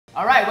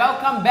Alright,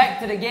 welcome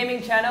back to the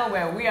gaming channel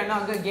where we are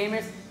not good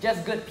gamers,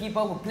 just good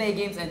people who play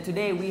games, and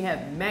today we have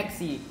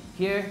Maxi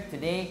here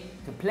today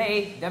to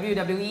play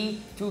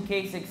WWE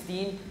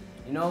 2K16.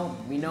 You know,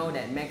 we know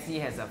that Maxi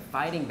has a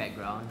fighting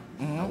background,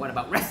 but what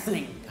about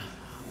wrestling?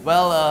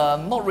 Well,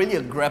 not really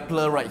a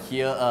grappler right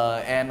here,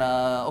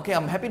 okay,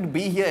 I'm happy to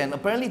be here, and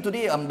apparently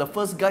today I'm the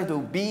first guy to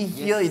be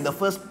here in the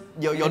first,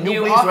 your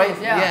new place, office,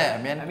 right? Yeah,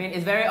 man. I mean,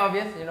 it's very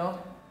obvious, you know.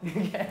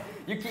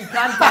 you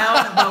can't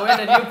tell, but we're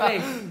in a new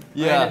place.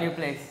 We're in a new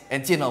place.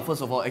 And Jian, now,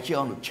 first of all, actually I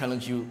want to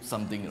challenge you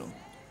something, you know.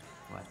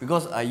 What?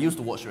 Because I used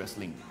to watch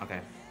wrestling. Okay.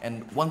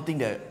 And one thing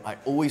that I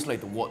always like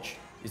to watch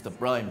is the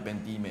bra and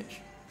panty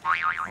match. Oh.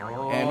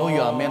 And I know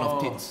you are a man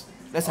of tits.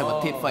 Let's have a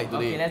tit fight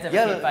today. Okay, let's have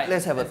a tit fight.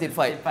 Let's have a tit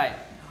fight. Okay.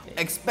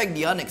 Expect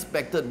the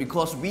unexpected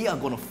because we are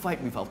going to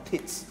fight with our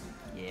tits.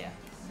 Yeah.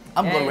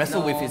 I'm going to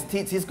wrestle with his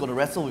tits, he's going to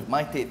wrestle with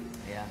my tit.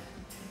 Yeah.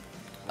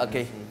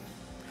 Okay.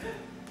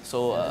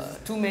 So, there's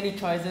too many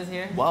choices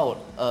here. wow,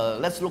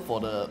 let's look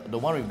for the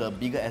one with the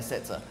bigger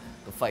assets to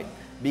fight.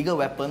 Bigger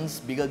weapons,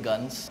 bigger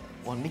guns.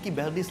 Well, Nikki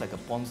Bella is like a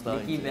porn star.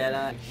 Nikki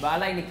Bella. But I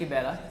like Nikki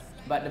Bella.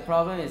 But the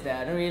problem is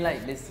that I don't really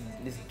like this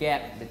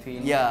gap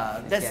between.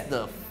 Yeah, that's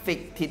the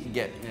fake tit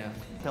gap. Yeah.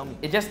 Tell me.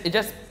 It just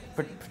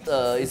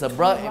it's a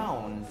bra.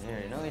 Round.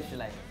 You know, it should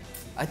like.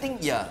 I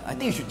think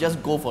you should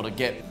just go for the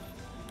gap.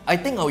 I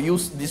think I'll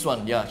use this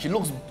one. Yeah, she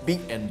looks big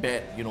and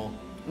bad. You know,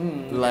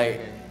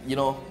 you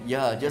know,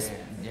 just.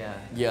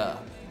 Yeah.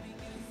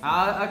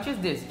 I'll choose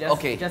this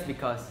just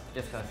because.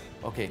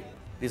 Okay,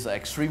 this is an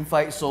extreme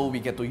fight, so we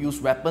get to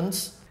use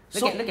weapons.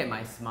 Look at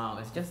my smile.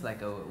 It's just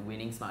like a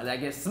winning smile,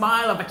 like a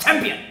smile of a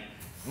champion.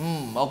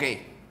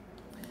 Okay.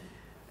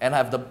 And I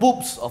have the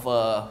boobs of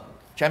a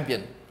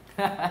champion.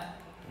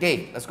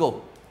 Okay, let's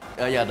go.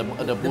 Yeah, the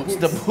boots.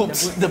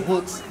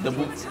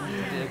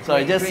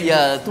 Sorry, just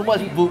too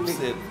much boobs.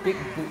 Big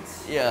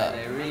boots. Yeah.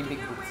 They're really big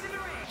boots.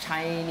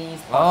 Chinese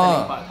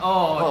porcelain part.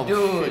 Oh,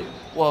 dude. Shit.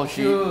 Wow,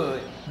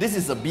 dude. This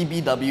is a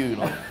BBW, you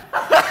know.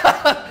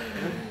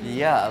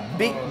 Yeah, a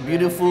big,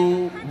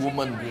 beautiful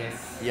woman.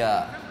 Yes.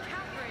 Yeah.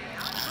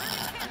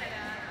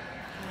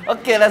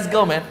 Okay, let's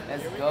go, man.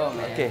 Let's go,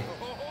 man. Okay.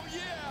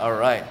 All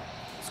right.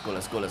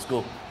 Let's go.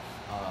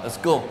 Let's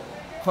go.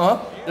 Huh?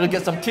 You'll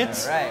get some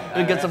tits? Alright.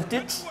 You'll get some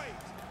tits?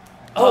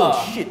 Oh,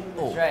 shit.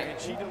 Oh. Right.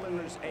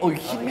 Oh, you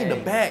hit me in the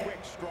back.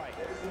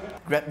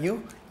 Grab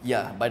you?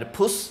 Yeah, by the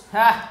puss.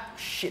 Ha!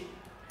 Shit.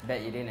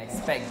 Bet you didn't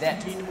expect that.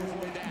 This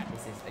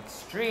is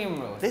extreme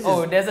rules. This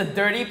There's a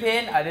dirty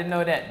pin? I didn't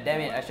know that.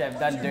 Damn it, I should have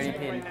done dirty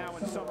pin.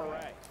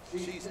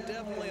 She's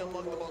definitely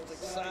among the most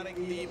exciting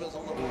divas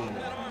on the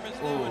planet.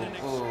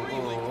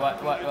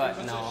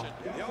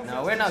 What?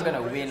 No, we're not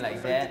gonna win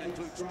like that.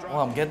 Oh,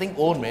 I'm getting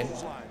old, man.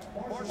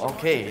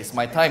 Okay, it's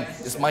my time.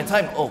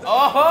 Oh.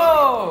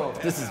 Oh!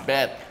 This is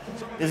bad.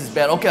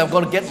 Okay, I'm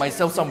gonna get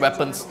myself some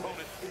weapons.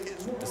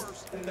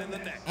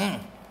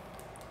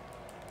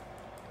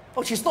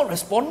 Oh, she's not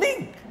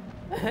responding.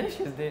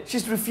 She's dead.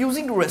 She's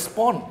refusing to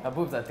respond. Her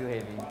boobs are too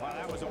heavy.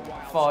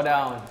 Fall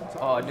down.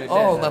 Oh, dude.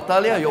 Oh,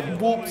 Natalia, your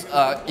boobs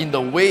are in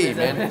the way,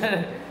 man.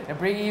 They're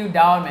bringing you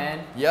down,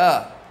 man.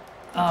 Yeah.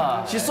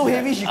 She's so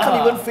heavy, she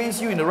can't even face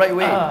you in the right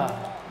way.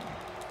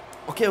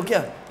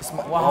 Okay.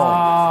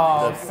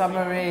 Wow,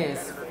 Summer Rae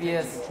is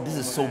fierce. This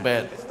is so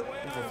bad. This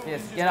is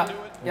fierce. Get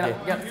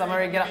up, Summer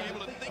Rae, get up.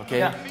 Okay.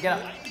 Get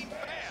up.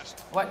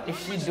 What is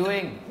she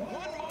doing?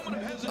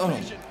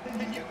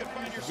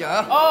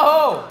 Yeah.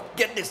 Oh!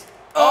 Get this.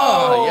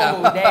 Oh,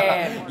 yeah.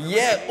 Damn.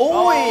 Yeah.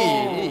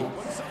 Oi.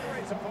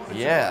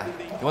 Yeah.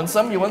 You want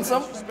some?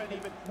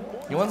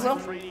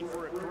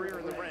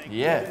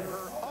 Yeah.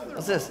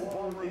 What's this?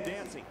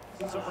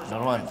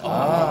 Another one.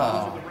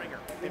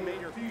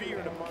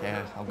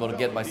 Okay, I'm gonna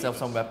get myself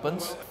some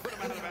weapons.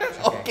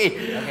 Okay.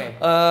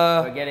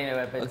 We're getting the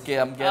weapons. Okay,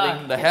 I'm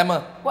getting the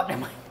hammer. What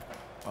am I?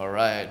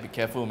 Alright, be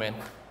careful, man.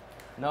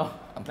 No,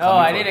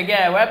 I need to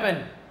get a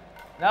weapon.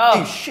 No.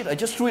 Hey, shit, I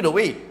just threw it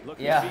away.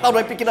 Yeah. How do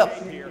I pick it up?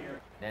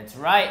 That's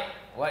right.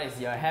 What is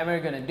your hammer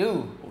gonna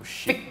do? Oh,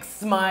 shit.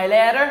 Fix my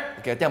ladder?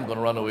 Okay, I think I'm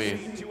gonna run away.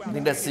 I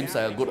think that seems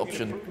like a good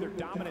option.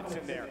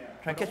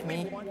 Try and catch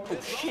me. Oh,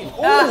 shit.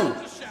 Oh!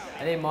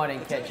 I did more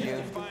than catch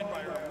you.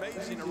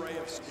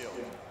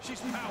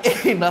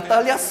 Hey,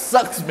 Natalia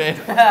sucks, man.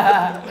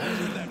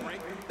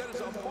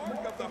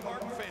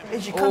 Hey,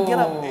 she can't get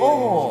up.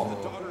 Oh!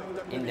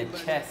 In the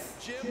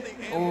chest.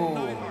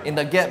 Oh. In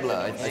the gap,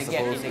 I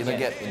suppose. In the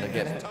gap.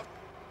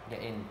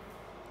 Get in.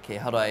 Okay,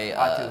 how do I...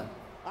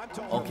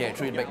 R2. Okay, I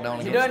threw it back down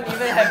You again. don't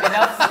even have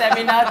enough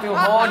stamina to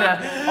hold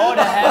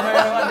the hammer.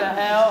 What the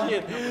hell?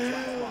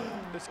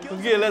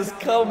 Okay, let's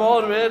come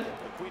on, man.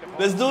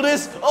 Let's do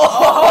this.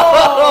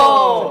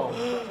 Oh!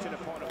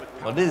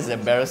 Oh, this is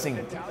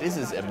embarrassing.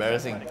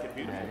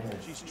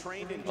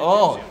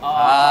 Oh.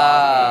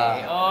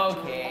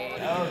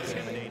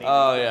 Okay.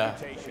 Oh, yeah.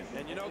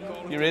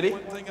 You ready?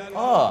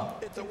 Oh.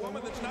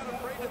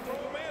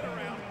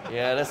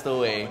 Yeah, that's the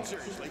way.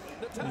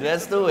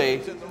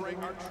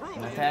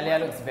 Natalia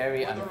looks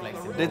very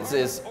unflexible. This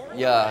is,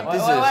 yeah. What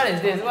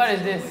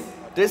is this?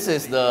 This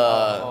is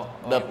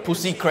the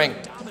pussy crank.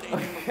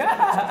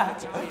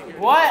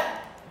 What?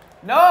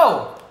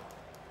 No!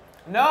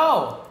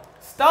 No!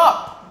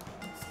 Stop!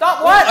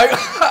 Stop what?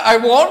 I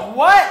won?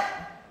 What?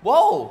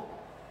 Whoa!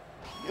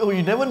 Oh,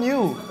 you never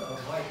knew.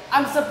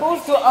 I'm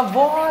supposed to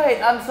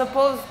avoid! I'm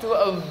supposed to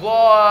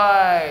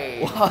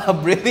avoid! Wow,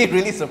 I'm really,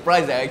 really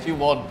surprised I actually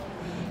won.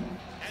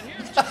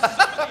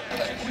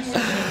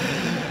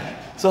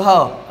 So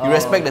how? You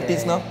respect the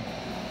tits now?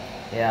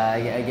 Yeah,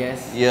 I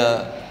guess.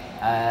 Yeah.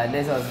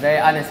 This was very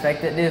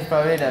unexpected. This is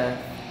probably the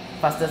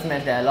fastest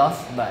match that I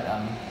lost, but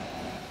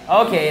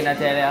okay,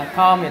 Natalia,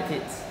 calm your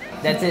tits.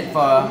 That's it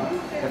for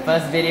the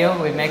first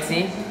video with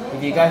Maxi.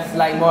 If you guys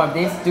like more of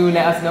this, do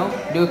let us know.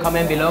 Do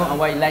comment below on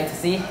what you'd like to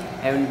see.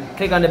 And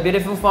click on the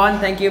beautiful font.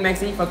 Thank you,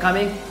 Maxi, for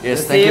coming. Yes, We'll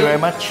thank see you very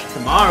much.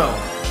 tomorrow.